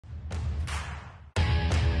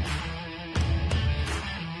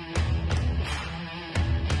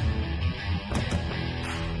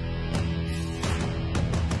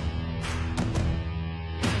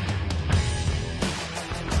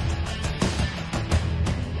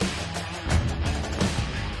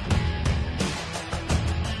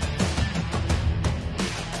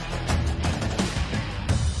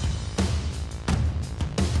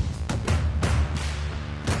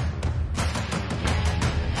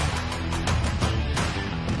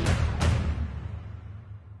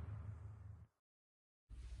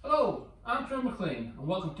afternoon, McLean, and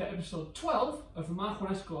welcome to episode 12 of the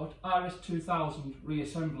MK1 Escort RS 2000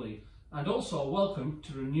 reassembly, and also welcome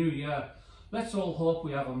to the new year. Let's all hope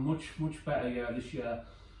we have a much better year this year.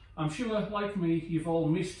 I'm sure, like me, you've all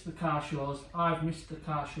missed the car shows. I've missed the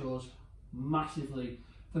car shows massively.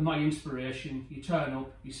 They're my inspiration. You turn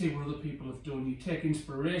up, you see what other people have done, you take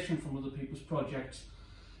inspiration from other people's projects,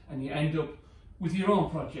 and you end up with your own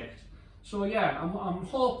project. So yeah, I'm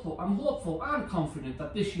hopeful and confident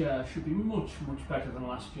that this year should be much better than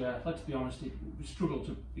last year. Let's be honest, it struggled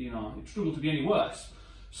to be any worse.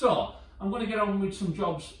 So I'm going to get on with some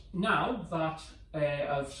jobs now that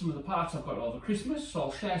of some of the parts I've got over Christmas. So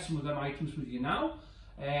I'll share some of them items with you now.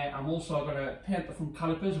 I'm also going to paint the front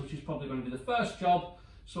calipers, which is probably going to be the first job.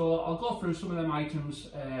 So I'll go through some of them items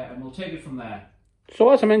and we'll take it from there.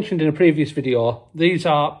 So as I mentioned in a previous video, these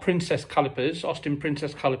are Princess calipers, Austin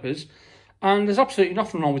Princess calipers. And there's absolutely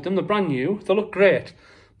nothing wrong with them. They're brand new. They look great.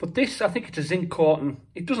 But this, I think it's a zinc coating.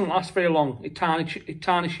 It doesn't last very long. It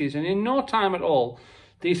tarnishes. And in no time at all,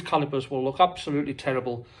 these calipers will look absolutely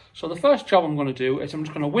terrible. So the first job I'm going to do is I'm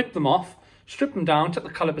just going to whip them off, strip them down, take the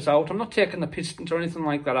calipers out. I'm not taking the pistons or anything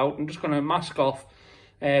like that out. I'm just going to mask off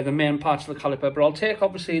the main parts of the caliper. But I'll take,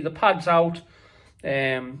 obviously, the pads out,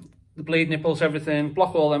 the bleed nipples, everything,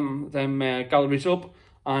 block all them galleries up.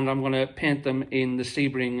 And I'm going to paint them in the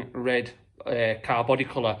Sebring red car body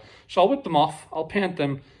colour. So I'll whip them off, I'll paint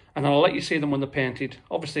them, and then I'll let you see them when they're painted.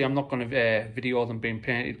 Obviously I'm not going to video them being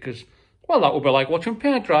painted because, well, that would be like watching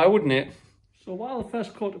paint dry, wouldn't it? So while the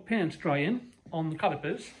first coat of paint's drying on the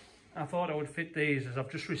calipers, I thought I would fit these as I've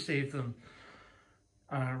just received them.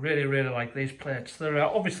 And I really like these plates. They're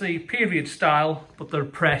obviously period style, but they're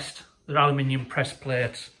pressed. They're aluminium pressed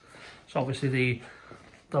plates. So obviously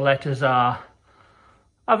the letters are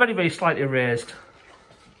very slightly raised.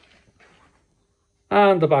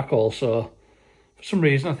 And the back also. For some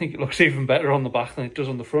reason, I think it looks even better on the back than it does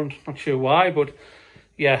on the front. Not sure why, but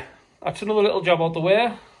yeah, that's another little job out the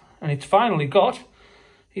way. And it's finally got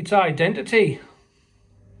its identity.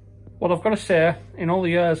 Well, I've got to say, in all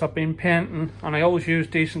the years I've been painting, and I always use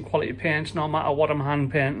decent quality paints no matter what I'm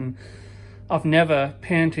hand painting, I've never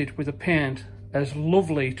painted with a paint as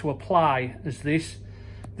lovely to apply as this.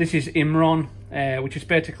 This is Imron, which is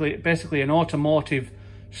basically an automotive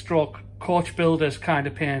stroke coach builders kind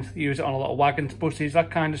of paint. You use it on a lot of wagons, buses,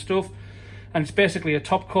 that kind of stuff. And it's basically a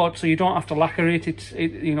top coat, so you don't have to lacquer it.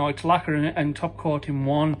 It's lacquer and top coat in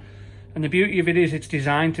one. And the beauty of it is it's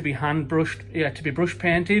designed to be hand brushed, to be brush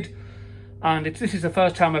painted. And this is the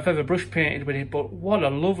first time I've ever brush painted with it, but what a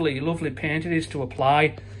lovely paint it is to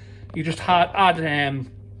apply. You just add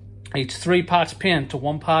it's 3 parts paint to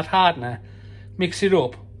 1 part hardener, mix it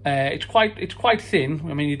up. It's quite thin.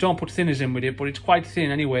 I mean, you don't put thinners in with it, but it's quite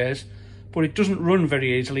thin anyways. But it doesn't run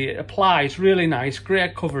very easily. It applies really nice,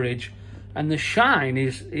 great coverage, and the shine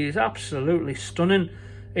is absolutely stunning.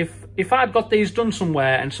 If I'd got these done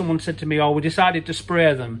somewhere and someone said to me, "Oh, we decided to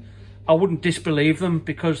spray them," I wouldn't disbelieve them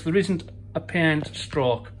because there isn't a paint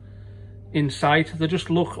stroke in sight. They just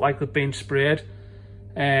look like they've been sprayed.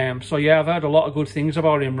 So yeah, I've heard a lot of good things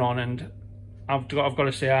about Imron, and I've got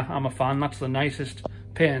to say I'm a fan. That's the nicest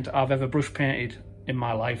paint I've ever brush painted in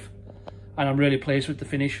my life, and I'm really pleased with the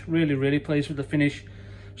finish. Really pleased with the finish.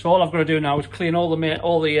 So all I've got to do now is clean all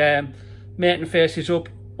the mating faces up,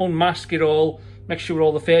 unmask it all, make sure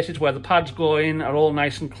all the faces where the pads go in are all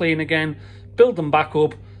nice and clean again, build them back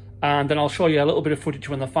up, and then I'll show you a little bit of footage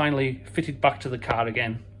when they're finally fitted back to the car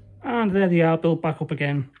again. And there they are, built back up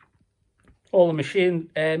again. All the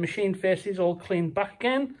machine faces all cleaned back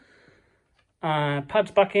again,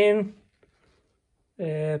 pads back in.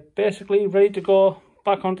 Basically ready to go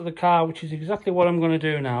back onto the car, which is exactly what I'm going to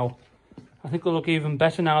do now. I think they'll look even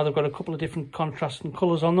better now. They've got a couple of different contrasting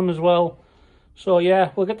colours on them as well. So yeah,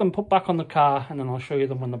 we'll get them put back on the car, and then I'll show you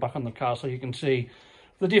them when they're back on the car so you can see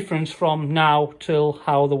the difference from now till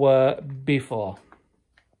how they were before.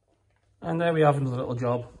 And there we have another little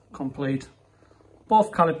job complete.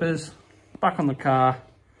 Both calipers back on the car,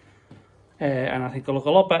 and I think they look a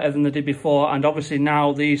lot better than they did before. And obviously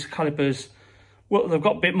now these calipers, well, they've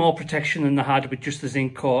got a bit more protection than they had with just the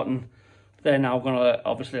zinc coating. They're now going to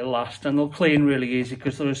obviously last, and they'll clean really easy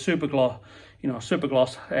because they're a super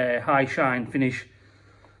gloss, high shine finish.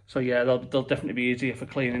 So yeah, they'll definitely be easier for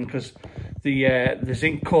cleaning because the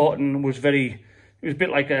zinc coating was it was a bit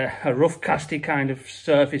like a rough casty kind of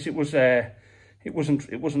surface. It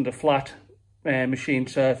wasn't a flat machine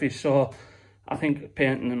surface. So I think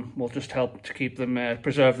painting them will just help to keep them,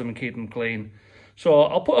 preserve them and keep them clean. So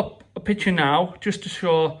I'll put up a picture now just to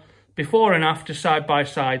show before and after side by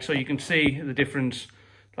side so you can see the difference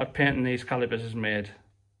that painting these calipers has made.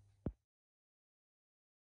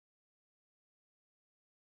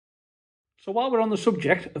 So while we're on the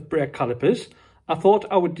subject of brake calipers, I thought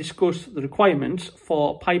I would discuss the requirements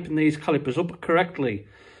for piping these calipers up correctly.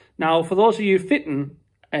 Now, for those of you fitting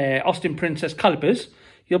Austin Princess calipers,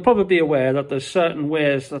 you'll probably be aware that there's certain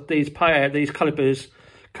ways that these calipers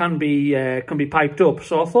can be piped up.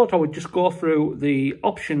 So I thought I would just go through the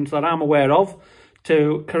options that I'm aware of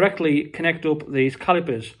to correctly connect up these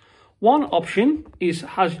calipers. One option is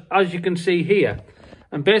as you can see here,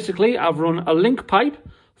 and basically I've run a link pipe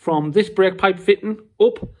from this brake pipe fitting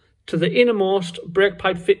up to the innermost brake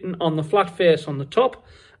pipe fitting on the flat face on the top,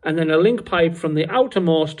 and then a link pipe from the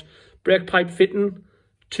outermost brake pipe fitting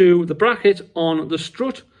to the bracket on the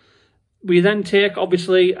strut. We then take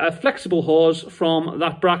obviously a flexible hose from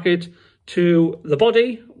that bracket to the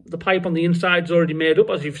body. The pipe on the inside is already made up,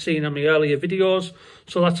 as you've seen in my earlier videos.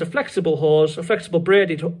 So that's a flexible hose, a flexible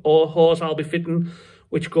braided hose I'll be fitting,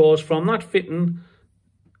 which goes from that fitting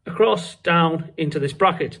across down into this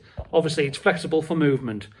bracket. Obviously it's flexible for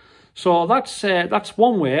movement. So that's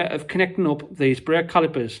one way of connecting up these brake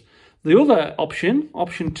calipers. The other option,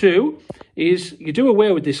 option 2, is you do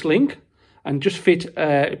away with this link and just fit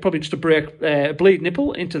probably just a bleed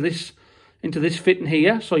nipple into this fitting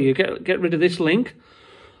here. So you get rid of this link,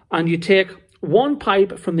 and you take one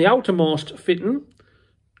pipe from the outermost fitting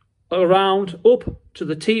around up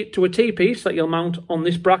to a T-piece that you'll mount on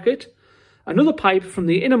this bracket. Another pipe from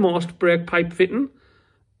the innermost brake pipe fitting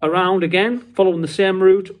around again, following the same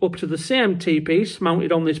route up to the same T-piece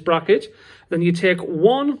mounted on this bracket. Then you take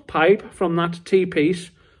one pipe from that T-piece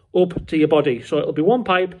up to your body. So it'll be one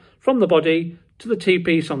pipe from the body to the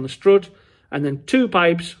T-piece on the strut, and then 2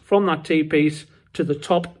 pipes from that T-piece to the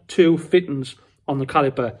top 2 fittings on the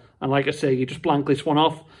caliper. And like I say, you just blank this one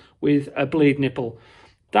off with a bleed nipple.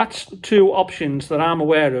 That's 2 options that I'm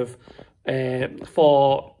aware of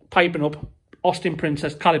for piping up Austin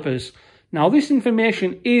Princess calipers. Now, this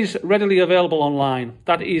information is readily available online.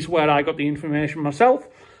 That is where I got the information myself.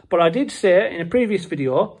 But I did say in a previous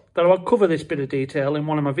video that I would cover this bit of detail in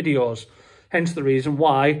one of my videos. Hence the reason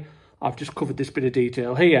why I've just covered this bit of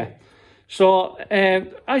detail here. So,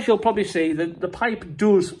 as you'll probably see, the pipe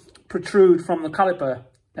does protrude from the caliper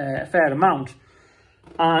a fair amount.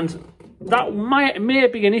 And that may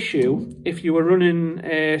be an issue if you were running,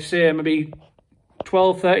 say, maybe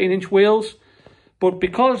 12, 13-inch wheels. But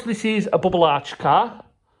because this is a bubble arch car,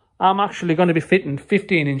 I'm actually going to be fitting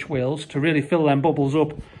 15-inch wheels to really fill them bubbles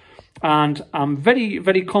up. And I'm very,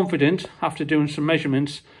 very confident, after doing some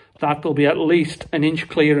measurements, that there'll be at least an inch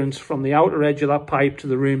clearance from the outer edge of that pipe to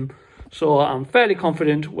the rim. So I'm fairly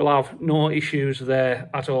confident we'll have no issues there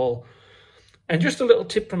at all. And just a little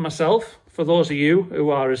tip from myself, for those of you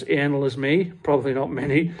who are as anal as me, probably not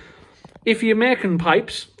many, if you're making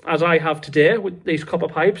pipes, as I have today with these copper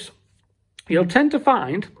pipes, you'll tend to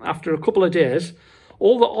find, after a couple of days,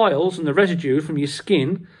 all the oils and the residue from your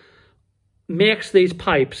skin makes these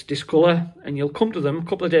pipes discolour, and you'll come to them a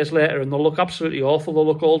couple of days later and they'll look absolutely awful. They'll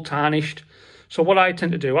look all tarnished. So what I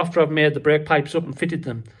tend to do, after I've made the brake pipes up and fitted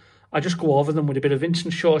them, I just go over them with a bit of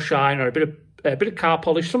Instant Show Shine or a bit of car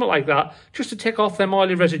polish, something like that, just to take off them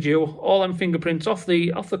oily residue, all them fingerprints off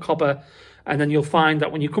the copper, and then you'll find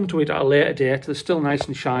that when you come to it at a later date, they're still nice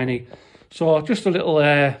and shiny. So just a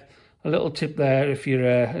little tip there if you're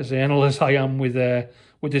as anal as I am with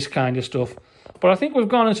this kind of stuff. But I think we've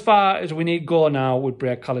gone as far as we need go now with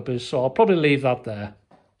brake calipers, so I'll probably leave that there.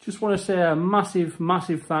 Just want to say a massive,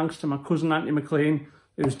 massive thanks to my cousin Anthony McLean,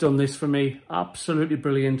 who's done this for me. Absolutely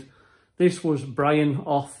brilliant. This was Brian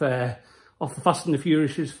off the Fast and the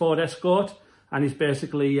Furious' Ford Escort, and he's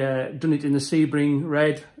basically done it in the Sebring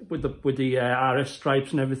red with the RS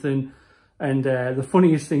stripes and everything. And the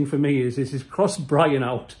funniest thing for me is he's crossed Brian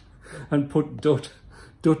out and put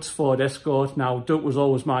Dut's Ford Escort. Now, Dut was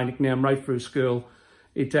always my nickname right through school.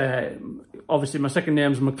 It obviously my second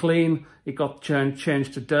name's McLean. It got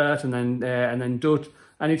changed to Dirt and then Dut,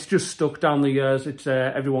 and it's just stuck down the years. It's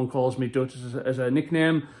everyone calls me Dut as a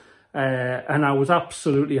nickname, and I was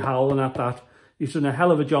absolutely howling at that. He's done a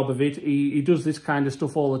hell of a job of it. He does this kind of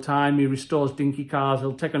stuff all the time. He restores dinky cars.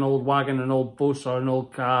 He'll take an old wagon, an old bus or an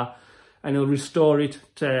old car, and he'll restore it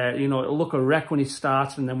to, you know, it'll look a wreck when it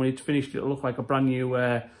starts, and then when it's finished, it'll look like a brand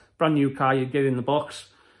new car you'd get in the box.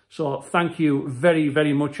 So thank you very,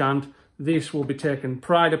 very much, and this will be taking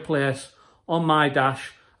pride of place on my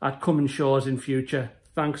dash at coming shows in future.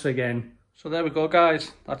 Thanks again. So there we go,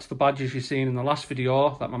 guys. That's the badges you've seen in the last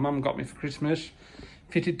video that my mum got me for Christmas,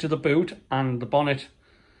 fitted to the boot and the bonnet.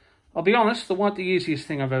 I'll be honest, they weren't the easiest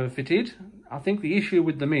thing I've ever fitted. I think the issue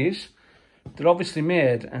with them is they're obviously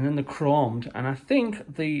made and then they're chromed, and I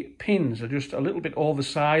think the pins are just a little bit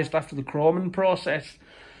oversized after the chroming process.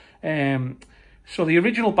 So the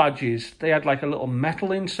original badges, they had like a little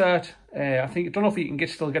metal insert. I don't know if you can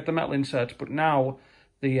still get the metal inserts, but now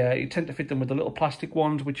you tend to fit them with the little plastic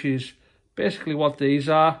ones, which is basically what these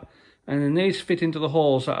are. And then these fit into the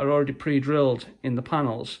holes that are already pre-drilled in the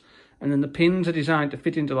panels. And then the pins are designed to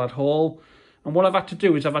fit into that hole. And what I've had to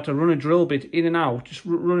do is I've had to run a drill bit in and out, just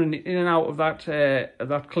running it in and out of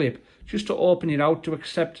that clip, just to open it out to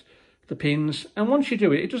accept the pins. And once you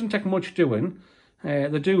do it, it doesn't take much doing.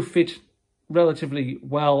 They do fit relatively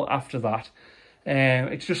well after that.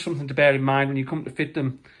 It's just something to bear in mind when you come to fit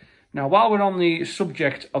them. Now, while we're on the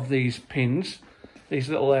subject of these pins, these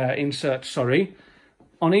little inserts, sorry,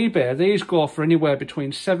 on eBay, these go for anywhere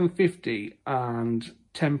between £7.50 and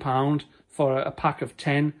 £10 for a pack of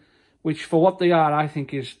 10, which for what they are, I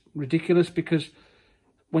think is ridiculous, because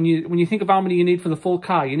when you think of how many you need for the full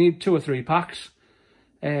car, you need 2 or 3 packs,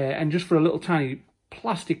 and just for a little tiny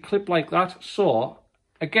plastic clip like that. So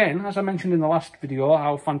again, as I mentioned in the last video,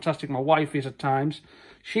 how fantastic my wife is at times,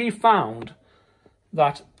 she found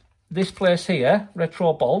that this place here,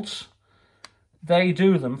 Retro Bolts, they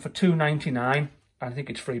do them for £2.99. I think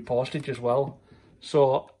it's free postage as well.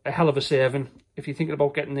 So a hell of a saving. If you're thinking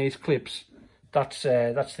about getting these clips, that's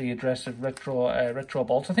the address of Retro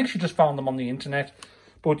Bolts. I think she just found them on the internet.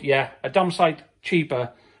 But yeah, a damn sight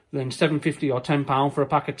cheaper than £7.50 or £10 for a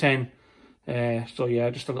pack of 10. So yeah,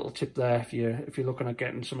 just a little tip there if you're looking at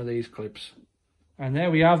getting some of these clips. And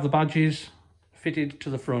there we have the badges fitted to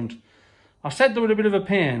the front. I said they were a bit of a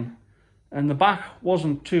pain, and the back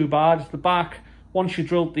wasn't too bad. The back, once you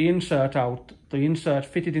drilled the insert out, the insert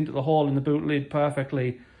fitted into the hole in the boot lid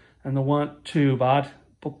perfectly, and they weren't too bad.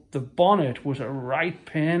 But the bonnet was a right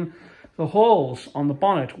pain. The holes on the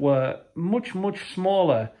bonnet were much, much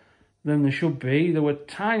smaller than they should be. There were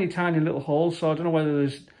tiny, tiny little holes, so I don't know whether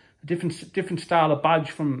there's a different style of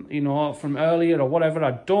badge from earlier or whatever,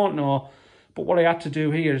 I don't know. But what I had to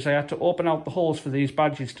do here is I had to open out the holes for these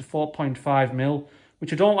badges to 4.5mm,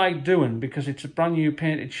 which I don't like doing because it's a brand new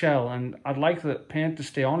painted shell and I'd like the paint to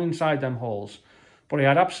stay on inside them holes. But I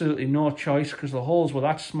had absolutely no choice because the holes were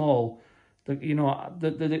that small that,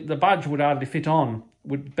 the badge would hardly fit on,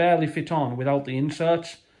 would barely fit on without the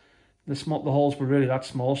inserts. The holes were really that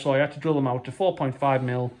small, so I had to drill them out to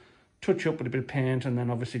 4.5mm, touch up with a bit of paint, and then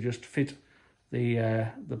obviously just fit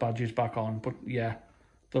the badges back on. But yeah,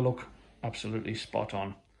 they look absolutely spot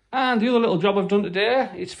on. And the other little job I've done today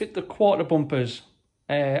is fit the quarter bumpers.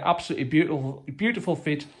 Absolutely beautiful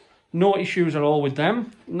fit. No issues at all with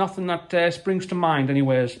them. Nothing that springs to mind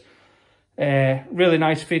anyways. Really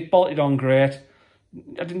nice fit, bolted on great.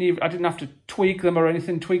 I didn't have to tweak them or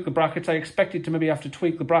anything, tweak the brackets. I expected to maybe have to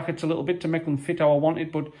tweak the brackets a little bit to make them fit how I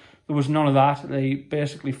wanted, but there was none of that. They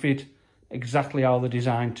basically fit exactly how they're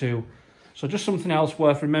designed to. So just something else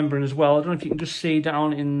worth remembering as well. I don't know if you can just see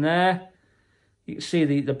down in there. You can see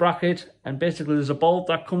the bracket, and basically there's a bolt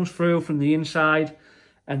that comes through from the inside,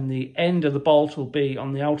 and the end of the bolt will be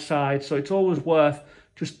on the outside. So it's always worth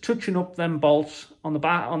just touching up them bolts on the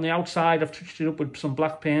back. On the outside, I've touched it up with some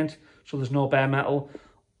black paint, so there's no bare metal.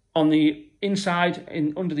 On the inside,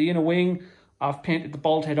 under the inner wing, I've painted the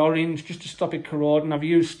bolt head orange just to stop it corroding. I've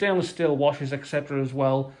used stainless steel washers, etc. as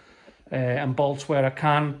well, and bolts where I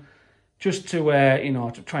can, just to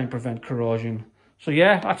to try and prevent corrosion. So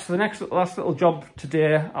yeah, that's the last little job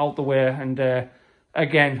today out the way. And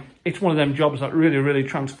again, it's one of them jobs that really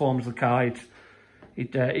transforms the car.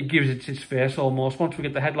 It gives it its face almost. Once we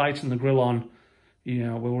get the headlights and the grille on, we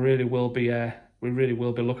really will be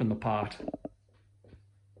looking the part.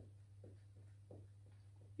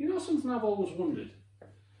 Something I've always wondered.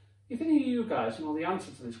 If any of you guys know the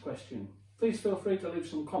answer to this question, please feel free to leave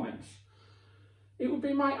some comments. It would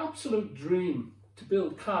be my absolute dream to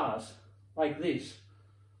build cars like this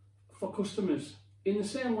for customers in the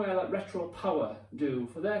same way that Retro Power do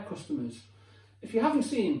for their customers. If you haven't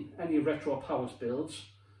seen any of Retro Power's builds,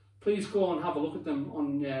 please go and have a look at them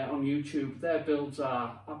on YouTube. Their builds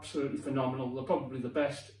are absolutely phenomenal. They're probably the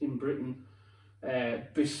best in Britain.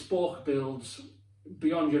 Bespoke builds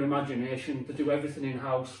beyond your imagination. They do everything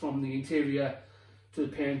in-house, from the interior to the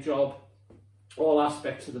paint job, all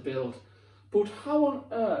aspects of the build. But how on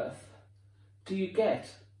earth do you get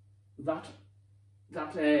that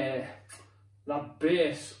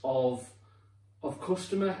base of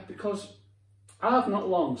customer? Because I've not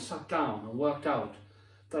long sat down and worked out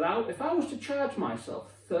that if I was to charge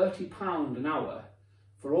myself £30 an hour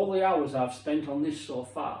for all the hours I've spent on this so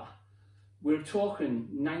far, we're talking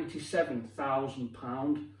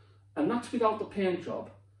 £97,000, and that's without the paint job,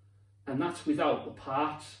 and that's without the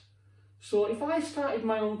parts. So if I started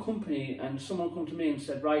my own company and someone come to me and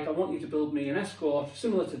said, right, I want you to build me an Escort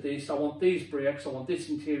similar to this, I want these brakes, I want this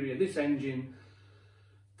interior, this engine,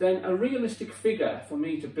 then a realistic figure for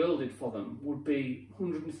me to build it for them would be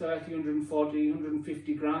 130, 140,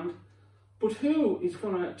 150 grand. But who is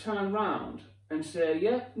going to turn round and say,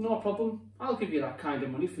 yeah, no problem, I'll give you that kind of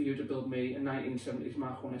money for you to build me a 1970s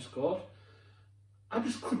Mark 1 Escort? I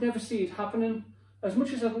just could never see it happening. As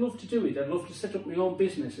much as I'd love to do it, I'd love to set up my own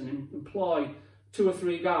business and employ 2 or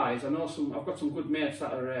 3 guys. I know I've got some good mates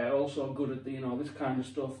that are also good at this kind of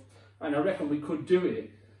stuff, and I reckon we could do it.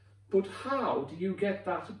 But how do you get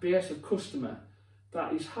that base of customer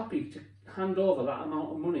that is happy to hand over that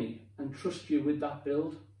amount of money and trust you with that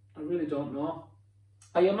build? I really don't know.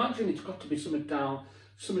 I imagine it's got to be something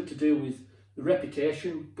to do with the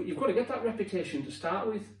reputation, but you've got to get that reputation to start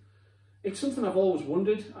with. It's something I've always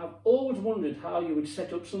wondered. I've always wondered how you would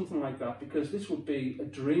set up something like that, because this would be a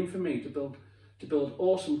dream for me to build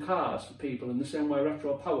awesome cars for people in the same way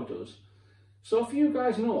Retro Power does. So if you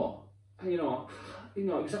guys know,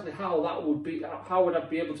 exactly how that would be, how would I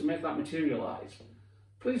be able to make that materialise,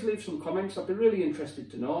 please leave some comments. I'd be really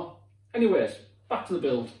interested to know. Anyways, back to the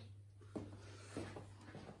build.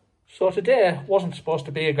 So today wasn't supposed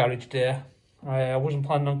to be a garage day. I wasn't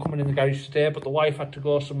planning on coming in the garage today, but the wife had to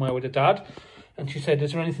go somewhere with her dad, and she said,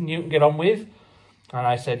 is there anything you can get on with? And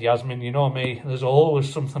I said, Yasmin, you know me, there's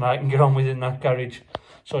always something I can get on with in that garage.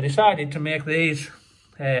 So I decided to make these,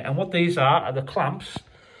 and what these are the clamps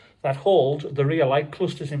that hold the rear light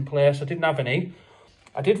clusters in place. I didn't have any.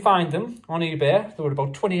 I did find them on eBay. They were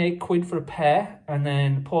about 28 quid for a pair, and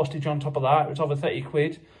then postage on top of that. It was over 30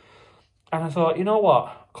 quid. And I thought, you know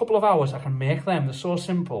what, a couple of hours I can make them. They're so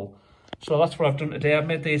simple. So that's what I've done today. I've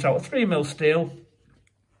made these out of 3mm steel,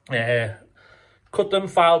 cut them,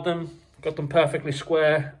 filed them, got them perfectly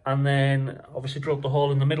square, and then obviously drilled the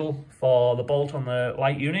hole in the middle for the bolt on the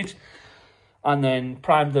light unit, and then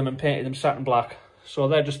primed them and painted them satin black. So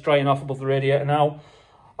they're just drying off above the radiator now.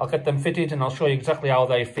 I'll get them fitted and I'll show you exactly how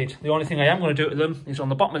they fit. The only thing I am going to do to them is on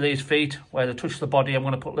the bottom of these feet, where they touch the body, I'm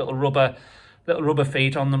going to put little rubber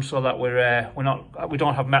feet on them, so that we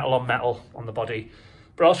don't have metal on the body.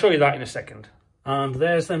 But I'll show you that in a second. And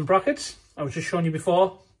there's them brackets I was just showing you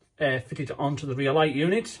before, fitted onto the rear light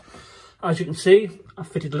units. As you can see, I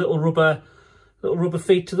fitted little rubber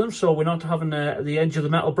feet to them, so we're not having the edge of the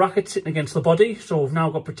metal bracket sitting against the body. So we've now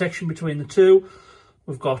got protection between the two.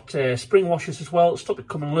 We've got spring washers as well to stop it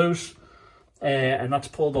coming loose, and that's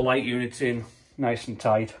pulled the light units in nice and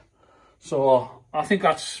tight. So I think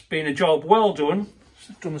that's been a job well done.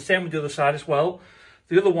 Done the same with the other side as well.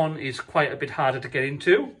 The other one is quite a bit harder to get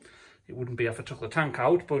into. It wouldn't be if I took the tank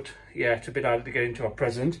out, but yeah, it's a bit harder to get into at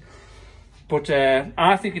present. But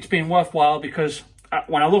I think it's been worthwhile, because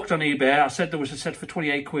when I looked on eBay, I said there was a set for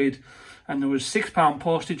 28 quid and there was £6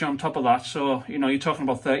 postage on top of that. So, you know, you're talking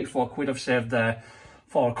about 34 quid I've saved there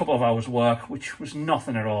for a couple of hours work, which was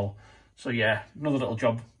nothing at all. So yeah, another little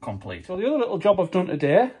job complete. So the other little job I've done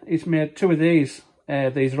today is made 2 of these.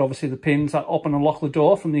 These are obviously the pins that open and lock the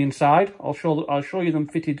door from the inside. I'll show you them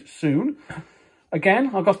fitted soon.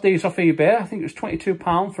 Again, I got these off eBay. I think it was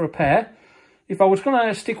 £22 for a pair. If I was going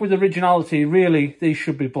to stick with originality, really, these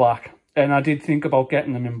should be black. And I did think about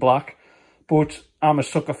getting them in black, but I'm a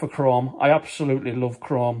sucker for chrome. I absolutely love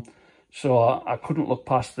chrome. So I couldn't look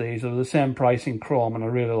past these. They're the same price in chrome, and I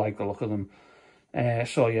really like the look of them.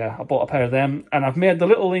 So yeah, I bought a pair of them, and I've made the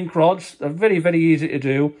little link rods. They're very, very easy to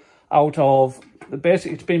do. Out of the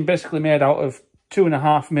basic, it's been basically made out of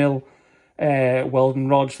 2.5mm welding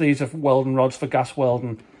rods. These are welding rods for gas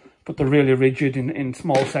welding, but they're really rigid in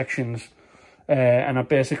small sections. And I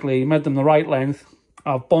basically made them the right length.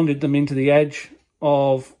 I've bonded them into the edge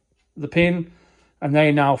of the pin, and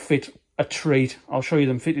they now fit a treat. I'll show you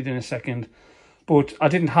them fitted in a second. But I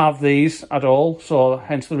didn't have these at all, so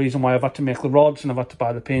hence the reason why I've had to make the rods and I've had to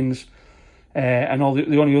buy the pins. And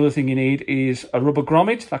the only other thing you need is a rubber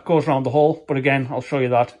grommet that goes around the hole. But again, I'll show you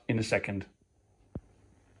that in a second.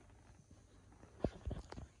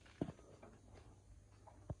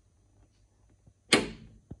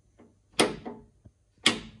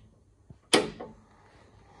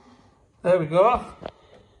 There we go.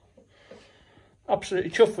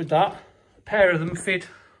 Absolutely chuffed with that. A pair of them fit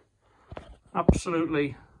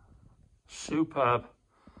absolutely superb.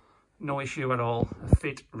 No issue at all. They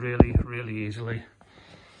fit really, really easily.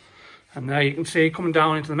 And there you can see, coming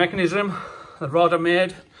down into the mechanism, the rod I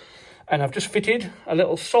made, and I've just fitted a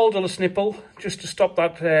little solderless nipple just to stop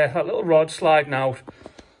that that little rod sliding out.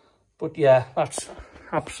 But yeah, that's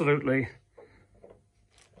absolutely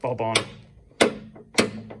bob on.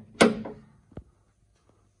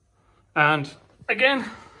 And again,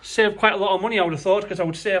 saved quite a lot of money, I would have thought, because I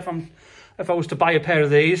would say if I was to buy a pair of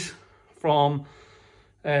these from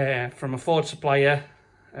a Ford supplier,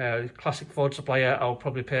 Classic Ford supplier, I'll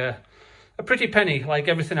probably pay a pretty penny, like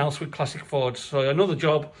everything else with Classic Fords. So another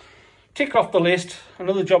job, tick off the list,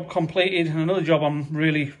 another job completed, and another job I'm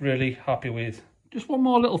really, really happy with. Just one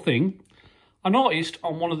more little thing. I noticed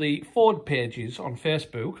on one of the Ford pages on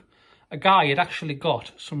Facebook, a guy had actually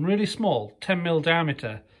got some really small 10mm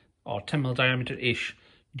diameter, or 10mm diameter-ish,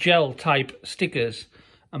 gel type stickers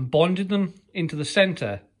and bonded them into the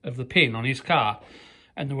centre of the pin on his car.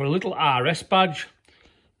 And there were a little RS badge.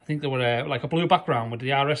 I think they were like a blue background with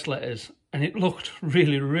the RS letters, and it looked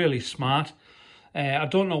really, really smart. I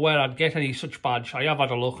don't know where I'd get any such badge. I have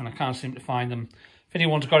had a look and I can't seem to find them. If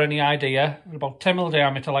anyone's got any idea, about 10mm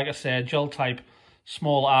diameter, like I said, gel type,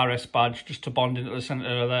 small RS badge, just to bond into the centre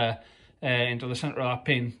of there, into the centre of that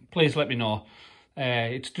pin, please let me know.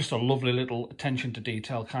 It's just a lovely little attention to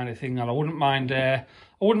detail kind of thing that I wouldn't mind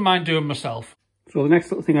doing myself. So the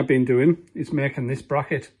next little thing I've been doing is making this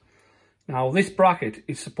bracket. Now this bracket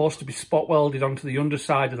is supposed to be spot welded onto the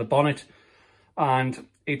underside of the bonnet, and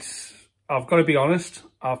I've got to be honest,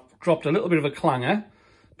 I've dropped a little bit of a clanger,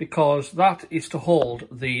 because that is to hold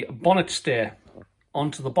the bonnet stay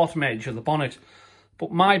onto the bottom edge of the bonnet.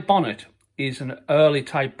 But my bonnet is an early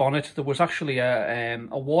type bonnet. There was actually a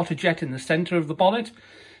water jet in the centre of the bonnet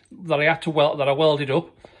that I had to welded up.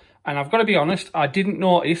 And I've got to be honest, I didn't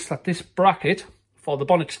notice that this bracket for the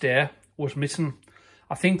bonnet stay was missing.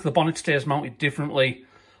 I think the bonnet stay is mounted differently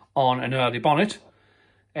on an early bonnet.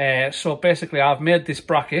 So basically I've made this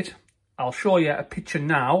bracket. I'll show you a picture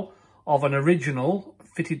now of an original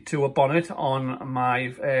fitted to a bonnet on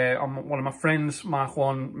one of my friend's Mark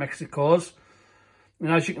 1 Mexicos.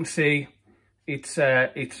 And as you can see, it's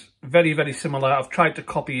very, very similar. I've tried to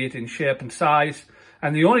copy it in shape and size,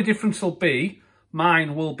 and the only difference will be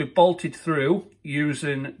mine will be bolted through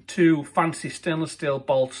using two fancy stainless steel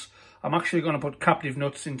bolts. I'm actually going to put captive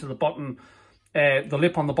nuts into the bottom, the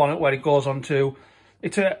lip on the bonnet where it goes onto.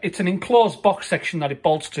 It's an enclosed box section that it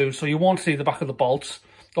bolts to, so you won't see the back of the bolts.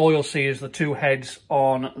 All you'll see is the two heads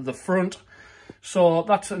on the front. So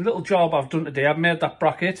that's a little job I've done today. I've made that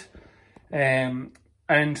bracket. And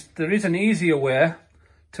there is an easier way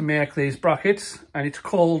to make these brackets, and it's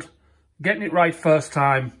called getting it right first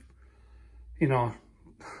time. You know,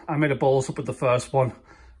 I made a balls up with the first one.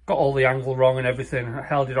 Got all the angle wrong and everything. I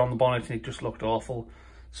held it on the bonnet and it just looked awful.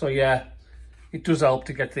 So yeah, it does help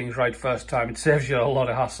to get things right first time. It saves you a lot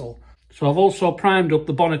of hassle. So I've also primed up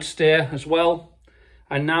the bonnet stay as well.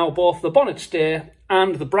 And now both the bonnet stay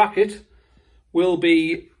and the bracket will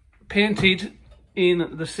be painted in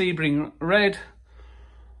the Sebring red.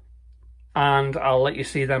 And I'll let you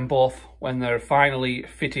see them both when they're finally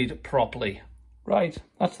fitted properly. Right,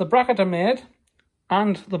 that's the bracket I made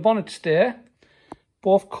and the bonnet stay,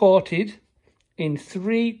 both coated in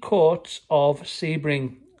 3 coats of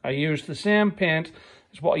Sebring. I used the same paint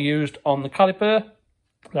as what I used on the caliper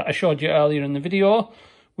that I showed you earlier in the video,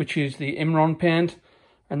 which is the Imron paint.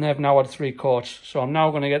 And they've now had 3 coats. So I'm now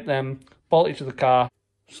going to get them bolted to the car.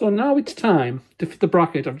 So now it's time to fit the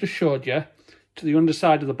bracket I've just showed you to the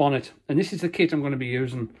underside of the bonnet. And this is the kit I'm going to be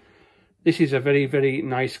using. This is a very, very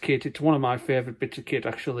nice kit. It's one of my favourite bits of kit,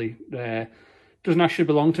 actually. Doesn't actually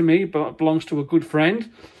belong to me, but it belongs to a good friend.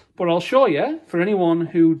 But I'll show you, for anyone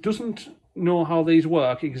who doesn't know how these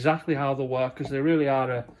work, exactly how they work, because they really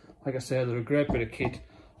are, like I say, they're a great bit of kit.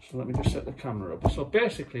 So let me just set the camera up. So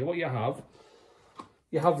basically what you have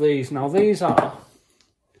these. Now these are,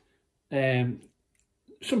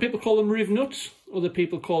 some people call them riv nuts, other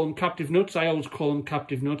people call them captive nuts. I always call them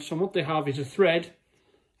captive nuts. And what they have is a thread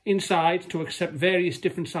inside to accept various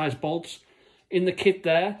different size bolts. In the kit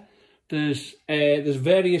there's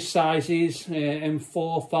various sizes,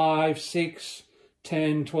 M4, 5, 6,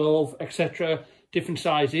 10, 12, etc. Different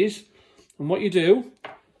sizes. And what you do,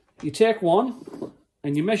 you take one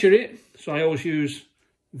and you measure it. So I always use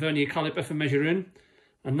vernier caliper for measuring.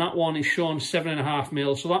 And that one is shown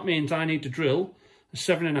 7.5mm. So that means I need to drill a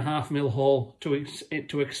 7.5mm hole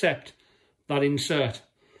to accept that insert.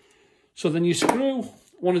 So then you screw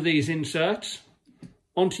one of these inserts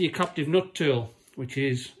onto your captive nut tool, which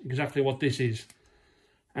is exactly what this is.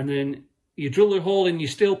 And then you drill the hole in your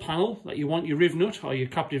steel panel that you want your riv nut or your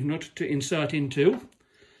captive nut to insert into.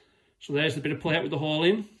 So there's the bit of plate with the hole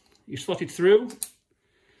in. You slot it through.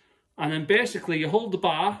 And then basically you hold the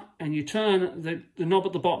bar and you turn the knob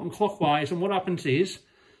at the bottom clockwise, and what happens is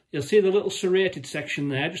you'll see the little serrated section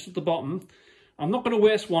there just at the bottom. I'm not going to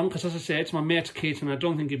waste one because, as I say, it's my mate's kit and I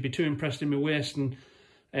don't think he'd be too interested in me wasting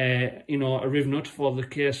you know, a riv nut for the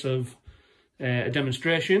case of a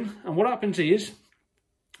demonstration. And what happens is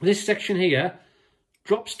this section here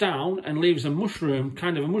drops down and leaves a mushroom,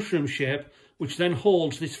 kind of a mushroom shape, which then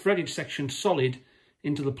holds this threaded section solid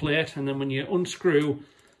into the plate, and then when you unscrew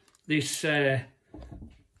this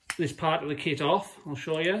this part of the kit off, I'll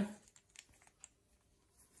show you.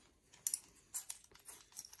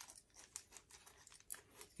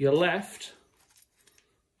 You're left,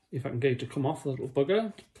 if I can get it to come off, the little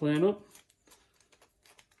bugger, playing up.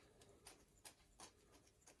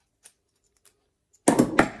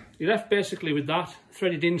 You're left basically with that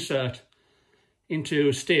threaded insert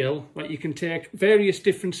into steel that you can take various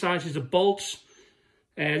different sizes of bolts.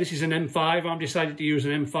 This is an M5. I've decided to use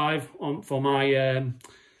an M5 for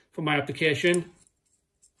my application.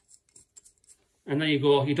 And there you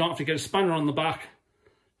go. You don't have to get a spanner on the back.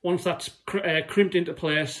 Once that's crimped into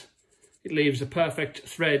place, it leaves a perfect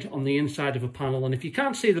thread on the inside of a panel. And if you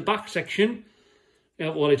can't see the back section,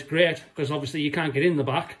 well, it's great, because obviously you can't get in the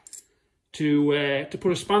back to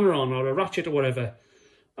put a spanner on or a ratchet or whatever.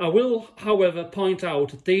 I will, however, point out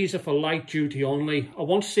that these are for light duty only. I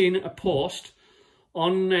once seen a post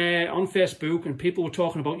on Facebook, and people were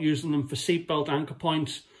talking about using them for seatbelt anchor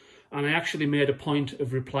points, and I actually made a point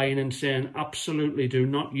of replying and saying absolutely do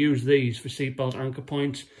not use these for seatbelt anchor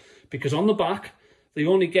points, because on the back they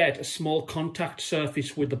only get a small contact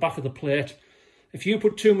surface with the back of the plate. If you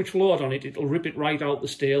put too much load on it, it'll rip it right out the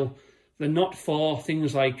steel. They're not for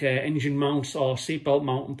things like engine mounts or seatbelt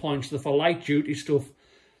mounting points. They're for light duty stuff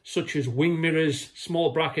such as wing mirrors,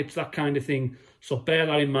 small brackets, that kind of thing. So bear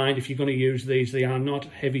that in mind if you're going to use these. They are not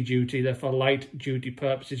heavy duty, they're for light duty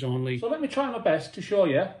purposes only. So let me try my best to show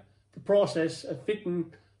you the process of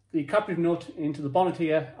fitting the captive nut into the bonnet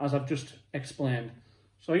here, as I've just explained.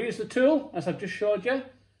 So here's the tool, as I've just showed you,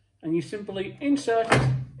 and you simply insert it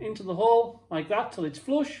into the hole like that till it's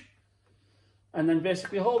flush, and then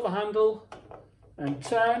basically hold the handle and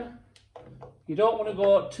turn. You don't want to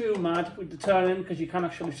go too mad with the turning, because you can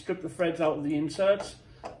actually strip the threads out of the inserts.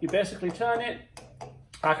 You basically turn it.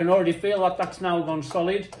 I can already feel that that's now gone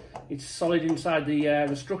solid. It's solid inside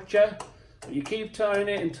the structure. But you keep turning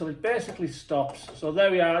it until it basically stops. So there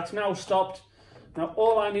we are, it's now stopped. Now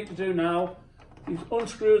all I need to do now is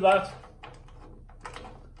unscrew that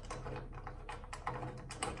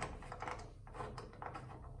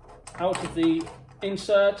out of the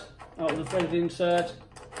insert, out of the threaded insert.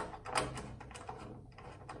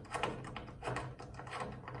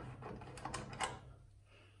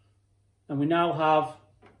 And we now have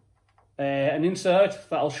an insert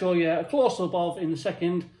that I'll show you a close-up of in a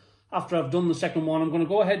second. After I've done the second one, I'm going to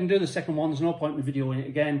go ahead and do the second one. There's no point in videoing it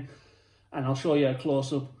again, and I'll show you a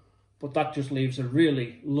close-up. But that just leaves a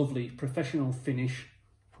really lovely professional finish,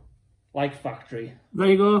 like factory. There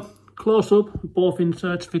you go, close-up, both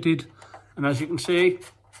inserts fitted. And as you can see,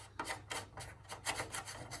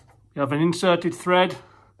 you have an inserted thread,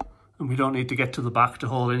 and we don't need to get to the back to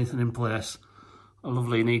hold anything in place. A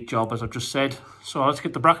lovely neat job, as I've just said. So let's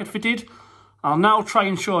get the bracket fitted. I'll now try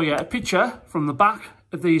and show you a picture from the back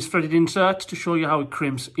of these threaded inserts to show you how it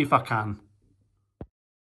crimps, if I can.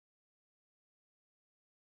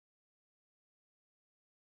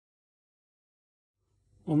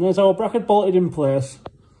 And there's our bracket bolted in place.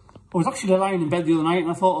 I was actually lying in bed the other night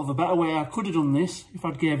and I thought of a better way I could have done this if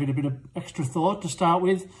I'd gave it a bit of extra thought to start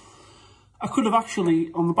with. I could have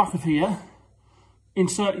actually, on the back of here,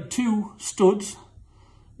 inserted two studs,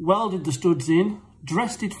 welded the studs in,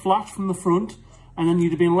 dressed it flat from the front, and then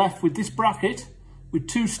you'd have been left with this bracket with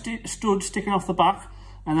two studs sticking off the back,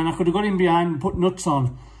 and then I could have got in behind and put nuts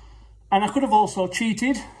on. And I could have also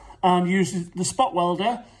cheated and used the spot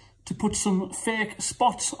welder to put some fake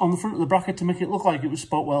spots on the front of the bracket to make it look like it was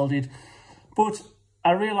spot welded. But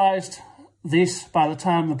I realised this by the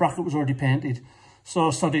time the bracket was already painted.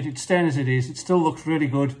 So sod it, it's staying as it is. It still looks really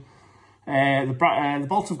good. The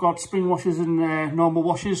bolts have got spring washers and normal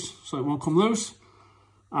washers, so it won't come loose.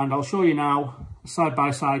 And I'll show you now a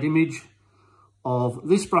side-by-side image of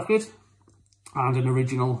this bracket and an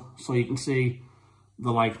original, so you can see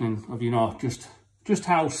the likening of, you know, just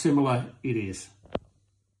how similar it is.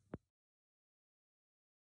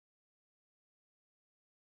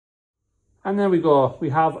 And there we go, we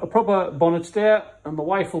have a proper bonnet there, and the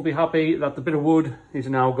wife will be happy that the bit of wood is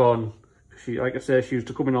now gone. She, like I say, she used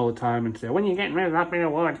to come in all the time and say, when are you getting rid of that bit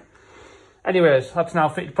of wood? Anyways, that's now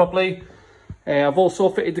fitted properly. I've also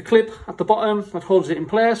fitted the clip at the bottom that holds it in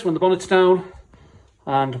place when the bonnet's down,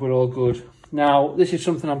 and we're all good. Now, this is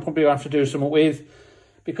something I'm probably going to have to do something with,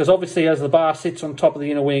 because obviously as the bar sits on top of the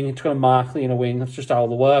inner wing, it's going to mark the inner wing. That's just how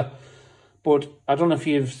they were. But I don't know if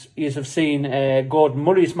you have seen Gordon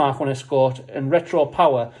Murray's MK1 Escort, and Retro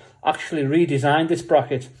Power actually redesigned this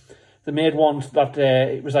bracket. They made one that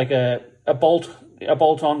it was like a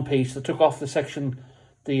bolt-on piece. They took off the section,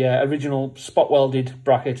 the original spot welded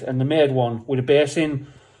bracket, and they made one with a basin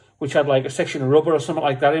which had like a section of rubber or something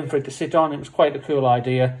like that in for it to sit on. It was quite a cool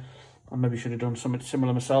idea. I maybe should have done something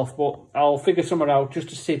similar myself, but I'll figure something out just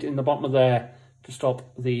to sit in the bottom of there to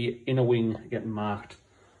stop the inner wing getting marked.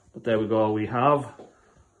 But there we go, we have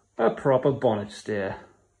a proper bonnet stay.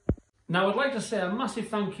 Now I'd like to say a massive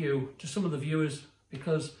thank you to some of the viewers,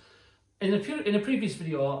 because in a previous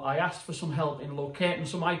video I asked for some help in locating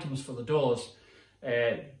some items for the doors,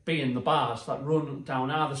 being the bars that run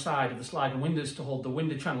down either side of the sliding windows to hold the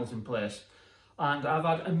window channels in place. And I've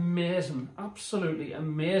had amazing, absolutely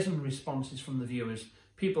amazing responses from the viewers.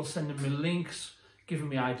 People sending me links, giving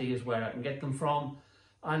me ideas where I can get them from.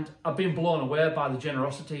 And I've been blown away by the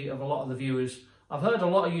generosity of a lot of the viewers. I've heard a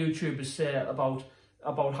lot of YouTubers say about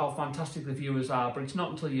how fantastic the viewers are, but it's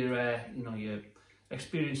not until you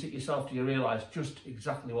experience it yourself do you realise just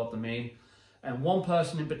exactly what they mean. And one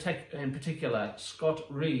person in particular, Scott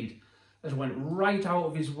Reed, has went right out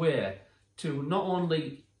of his way to not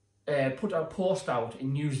only put a post out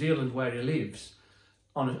in New Zealand where he lives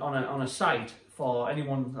on a site for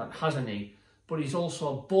anyone that has any, but he's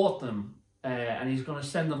also bought them and he's going to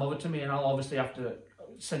send them over to me, and I'll obviously have to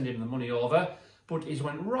send him the money over. But he's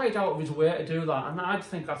went right out of his way to do that, and I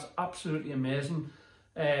think that's absolutely amazing.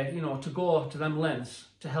 To go to them lengths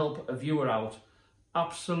to help a viewer out,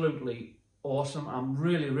 absolutely awesome. I'm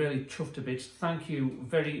really, really chuffed to bits. Thank you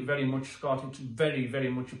very, very much, Scott. It's very, very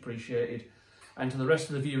much appreciated. And to the rest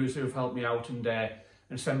of the viewers who have helped me out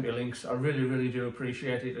and sent me links, I really, really do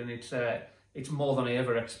appreciate it, and it's more than I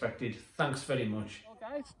ever expected. Thanks very much. Well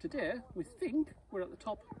guys, today we think we're at the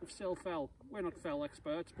top of Sail Fell. We're not fell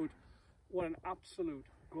experts, but what an absolute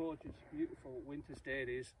gorgeous, beautiful winter's day it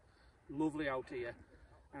is. Lovely out here.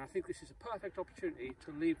 And I think this is a perfect opportunity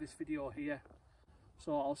to leave this video here.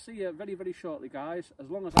 So I'll see you very, very shortly guys, as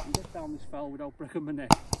long as I can get down this fell without breaking my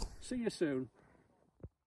neck. See you soon.